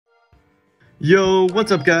Yo,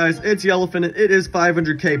 what's up guys? It's Yellowfin. It is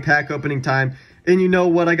 500k pack opening time. And you know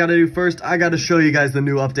what I gotta do first? I gotta show you guys the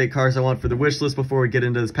new update cars I want for the wish list before we get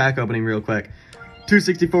into this pack opening real quick.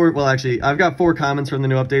 264, well actually, I've got 4 commons from the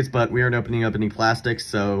new updates, but we aren't opening up any plastics,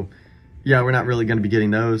 so yeah, we're not really gonna be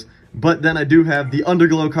getting those. But then I do have the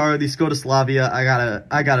Underglow car, the Skoda Slavia.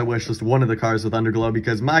 I gotta wish list one of the cars with Underglow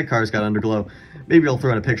because my car's got Underglow. Maybe I'll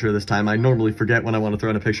throw in a picture this time. I normally forget when I want to throw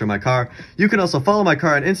in a picture of my car. You can also follow my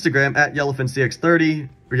car on Instagram at YellowfinCX30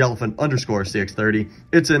 or Yellowfin_CX30.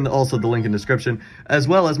 It's in also the link in the description, as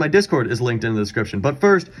well as my Discord is linked in the description. But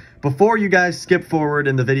first, before you guys skip forward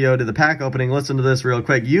in the video to the pack opening, listen to this real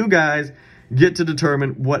quick. You guys get to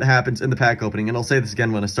determine what happens in the pack opening. And I'll say this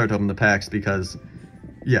again when I start to open the packs because,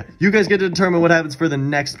 yeah, you guys get to determine what happens for the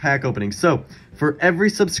next pack opening. So, for every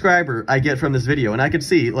subscriber I get from this video, and I can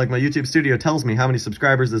see, like my YouTube studio tells me how many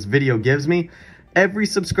subscribers this video gives me, every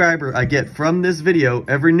subscriber I get from this video,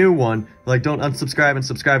 every new one, like don't unsubscribe and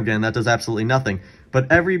subscribe again, that does absolutely nothing.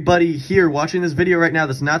 But everybody here watching this video right now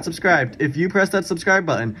that's not subscribed, if you press that subscribe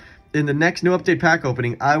button, in the next new update pack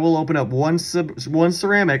opening, I will open up one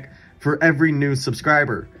ceramic for every new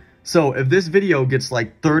subscriber. So if this video gets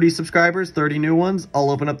like 30 subscribers, 30 new ones,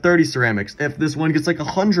 I'll open up 30 ceramics. If this one gets like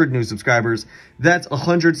 100 new subscribers, that's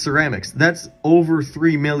 100 ceramics. That's over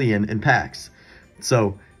 3 million in packs.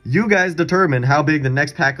 So you guys determine how big the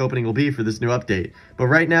next pack opening will be for this new update. But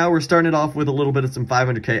right now we're starting it off with a little bit of some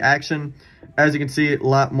 500k action. As you can see, a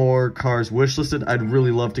lot more cars wishlisted. I'd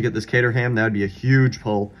really love to get this Caterham. That would be a huge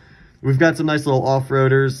pull. We've got some nice little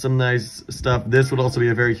off-roaders, some nice stuff. This would also be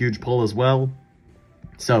a very huge pull as well.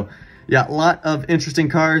 So, yeah, a lot of interesting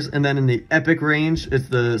cars. And then in the Epic range, it's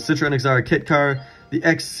the Citroen Xara kit car, the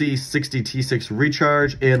XC60 T6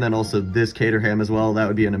 Recharge, and then also this Caterham as well. That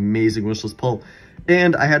would be an amazing wishlist pull.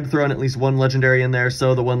 And I had to throw in at least one legendary in there,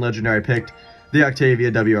 so the one legendary I picked, the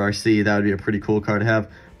Octavia WRC, that would be a pretty cool car to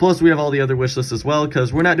have. Plus, we have all the other wishlists as well,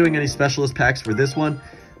 because we're not doing any specialist packs for this one.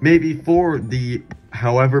 Maybe for the,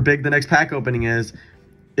 however big the next pack opening is,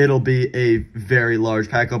 it'll be a very large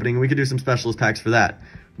pack opening, and we could do some specialist packs for that.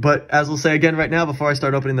 But as I'll say again right now, before I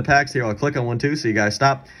start opening the packs here, I'll click on one too, so you guys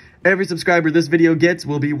stop. Every subscriber this video gets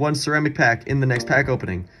will be one ceramic pack in the next pack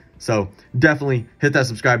opening. So definitely hit that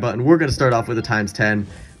subscribe button. We're going to start off with a ×10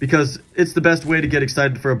 because it's the best way to get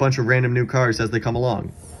excited for a bunch of random new cars as they come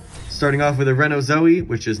along. Starting off with a Renault Zoe,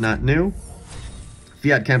 which is not new.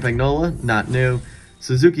 Fiat Campagnola, not new.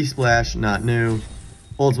 Suzuki Splash, not new.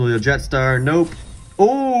 Oldsmobile Jetstar, nope.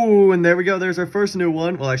 Oh, and there we go. There's our first new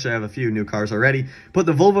one. Well, actually, I have a few new cars already. But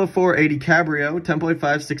the Volvo 480 Cabrio,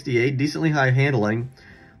 10.5 68, decently high handling.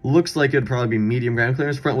 Looks like it'd probably be medium ground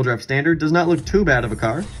clearance, front-wheel drive standard. Does not look too bad of a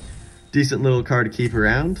car. Decent little car to keep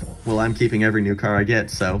around. Well, I'm keeping every new car I get,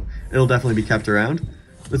 so it'll definitely be kept around.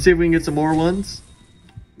 Let's see if we can get some more ones.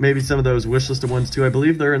 Maybe some of those wishlisted ones, too. I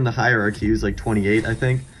believe they're in the hierarchies, like 28, I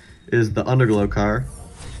think, is the Underglow car.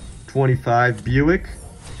 25 Buick.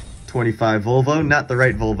 25 Volvo, not the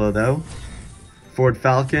right Volvo though. Ford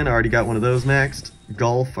Falcon, already got one of those maxed.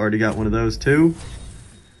 Golf, already got one of those too.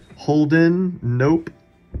 Holden, nope.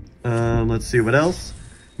 Let's see what else.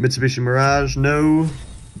 Mitsubishi Mirage, no.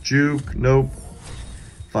 Juke, nope.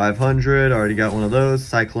 500, already got one of those.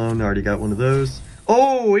 Cyclone, already got one of those.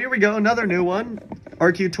 Oh, here we go, another new one.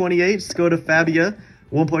 RQ28, Skoda Fabia,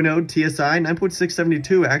 1.0 TSI,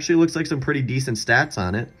 9.672. Actually looks like some pretty decent stats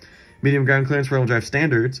on it. Medium ground clearance, front-wheel drive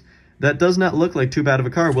standards. That does not look like too bad of a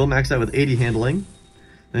car. We'll max out with 80 handling.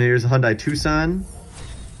 Then here's a Hyundai Tucson,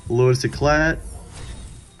 Lotus Eclat,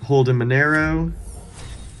 Holden Monero,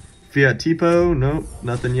 Fiat Tipo, nope,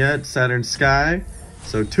 nothing yet. Saturn Sky.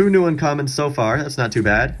 So 2 new uncommons so far. That's not too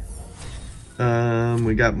bad.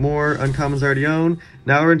 We got more uncommons already owned.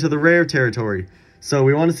 Now we're into the rare territory. So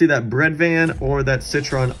we want to see that bread van or that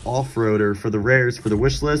Citroen off-roader for the rares for the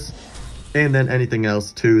wish list. And then anything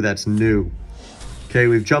else too that's new. Okay,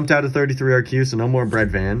 we've jumped out of 33 RQ, so no more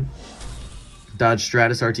bread van. Dodge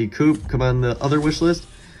Stratus RT Coupe, come on the other wish list.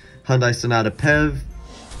 Hyundai Sonata PEV.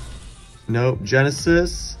 Nope.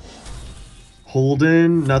 Genesis.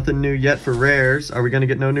 Holden, nothing new yet for rares. Are we going to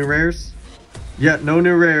get no new rares? Yeah, no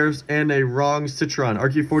new rares, and a wrong Citroen.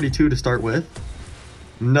 RQ42 to start with.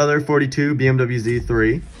 Another 42 BMW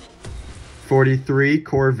Z3. 43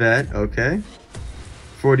 Corvette, okay.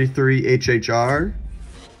 43 HHR.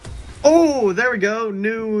 Oh, there we go.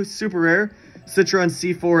 New super rare. Citroen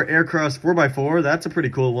C4 Aircross 4x4. That's a pretty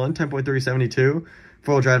cool one. 10.372.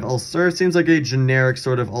 Four-wheel drive all-surface. Seems like a generic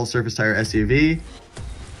sort of all-surface tire SUV.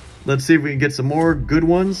 Let's see if we can get some more good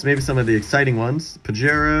ones. Maybe some of the exciting ones.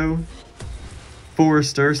 Pajero.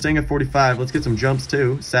 Forester staying at 45. Let's get some jumps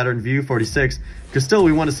too. Saturn Vue 46, because still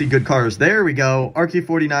we want to see good cars. There we go.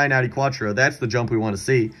 RQ49 Audi Quattro. That's the jump we want to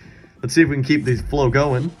see. Let's see if we can keep the flow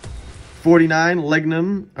going. 49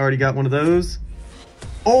 Legnum. Already got one of those.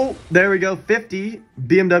 Oh, there we go. 50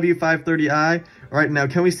 BMW 530i. All right, now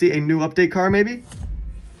can we see a new update car maybe?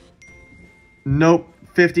 Nope.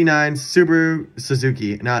 59 Subaru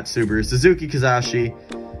Suzuki. Not Subaru. Suzuki Kizashi.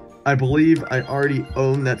 I believe I already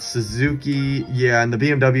own that Suzuki. Yeah, and the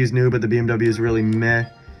BMW is new, but the BMW is really meh.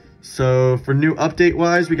 So for new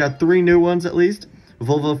update-wise, we got 3 new ones at least.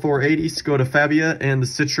 Volvo 480, Skoda Fabia, and the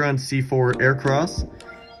Citroen C4 Aircross.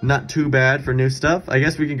 Not too bad for new stuff. I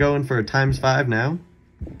guess we can go in for a ×5 now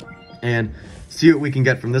and see what we can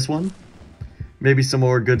get from this one. Maybe some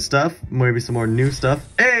more good stuff. Maybe some more new stuff.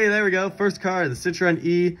 Hey, there we go. First car, the Citroen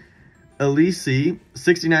E Elise,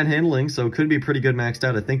 69 handling, so it could be pretty good maxed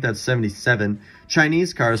out. I think that's 77.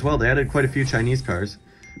 Chinese car as well. They added quite a few Chinese cars.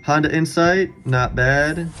 Honda Insight, not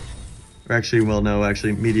bad. Or actually, well, no,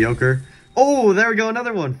 actually mediocre. Oh, there we go.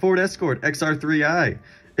 Another one. Ford Escort XR3i.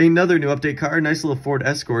 Another new update car. Nice little Ford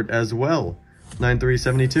Escort as well.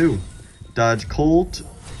 9372. Dodge Colt.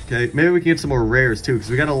 Okay, maybe we can get some more rares too, because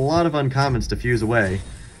we got a lot of uncommons to fuse away.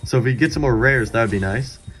 So if we get some more rares, that would be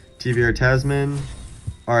nice. TVR Tasman.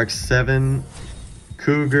 RX-7,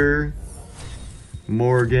 Cougar,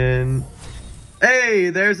 Morgan. Hey,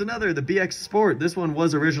 there's another, the BX Sport. This one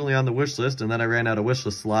was originally on the wish list, and then I ran out of wish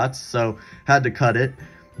list slots, so had to cut it.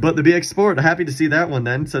 But the BX Sport, happy to see that one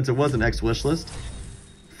then, since it was an X-wish list.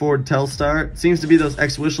 Ford Telstar. Seems to be those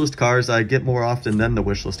X-wish list cars I get more often than the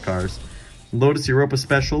wish list cars. Lotus Europa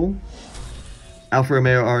Special. Alfa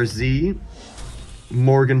Romeo RZ.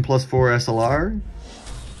 Morgan Plus 4 SLR.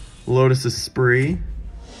 Lotus Esprit.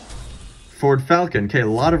 Ford Falcon. Okay, a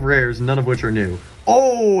lot of rares, none of which are new.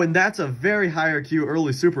 Oh, and that's a very high RQ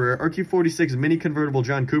early super rare. RQ46 mini convertible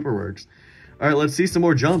John Cooper Works. All right, let's see some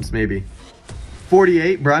more jumps maybe.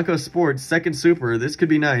 48 Bronco Sport, second super. This could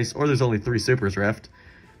be nice, or there's only 3 supers left.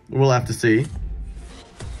 We'll have to see.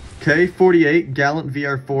 Okay, 48 Gallant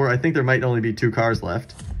VR4. I think there might only be 2 cars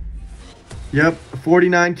left. Yep,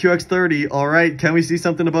 49 QX30. All right, can we see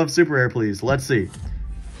something above super rare, please? Let's see.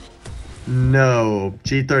 No,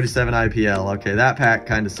 G37 IPL. Okay, that pack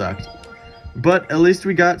kind of sucked. But at least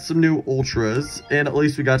we got some new Ultras, and at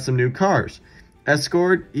least we got some new cars.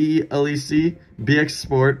 Escort, E Elise, BX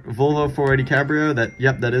Sport, Volvo 480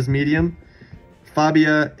 Cabrio, that is medium.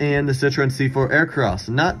 Fabia, and the Citroen C4 Aircross.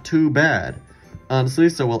 Not too bad, honestly,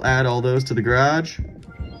 so we'll add all those to the garage.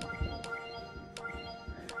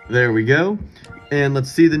 There we go. And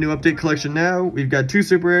let's see the new update collection now. We've got 2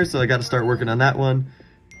 super rares, so I got to start working on that one.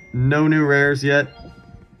 No new rares yet.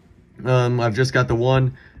 I've just got the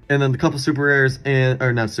one, and then a couple super rares,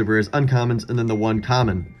 or not super rares, uncommons, and then the 1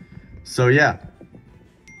 common. So yeah,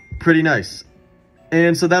 pretty nice.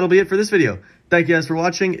 And so that'll be it for this video. Thank you guys for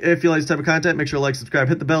watching. If you like this type of content, make sure to like, subscribe,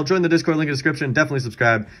 hit the bell, join the Discord link in the description, definitely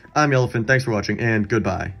subscribe. I'm Yellowfin, thanks for watching, and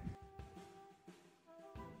goodbye.